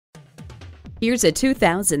Here's a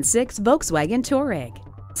 2006 Volkswagen Touareg.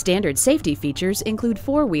 Standard safety features include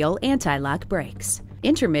four-wheel anti-lock brakes,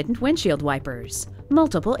 intermittent windshield wipers,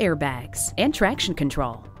 multiple airbags, and traction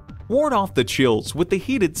control. Ward off the chills with the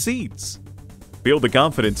heated seats. Feel the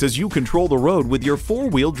confidence as you control the road with your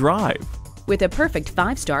four-wheel drive. With a perfect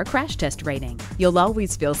 5-star crash test rating, you'll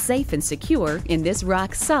always feel safe and secure in this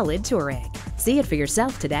rock-solid Touareg. See it for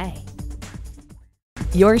yourself today.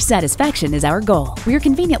 Your satisfaction is our goal. We're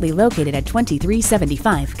conveniently located at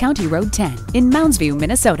 2375 County Road 10 in Mounds View,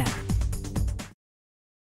 Minnesota.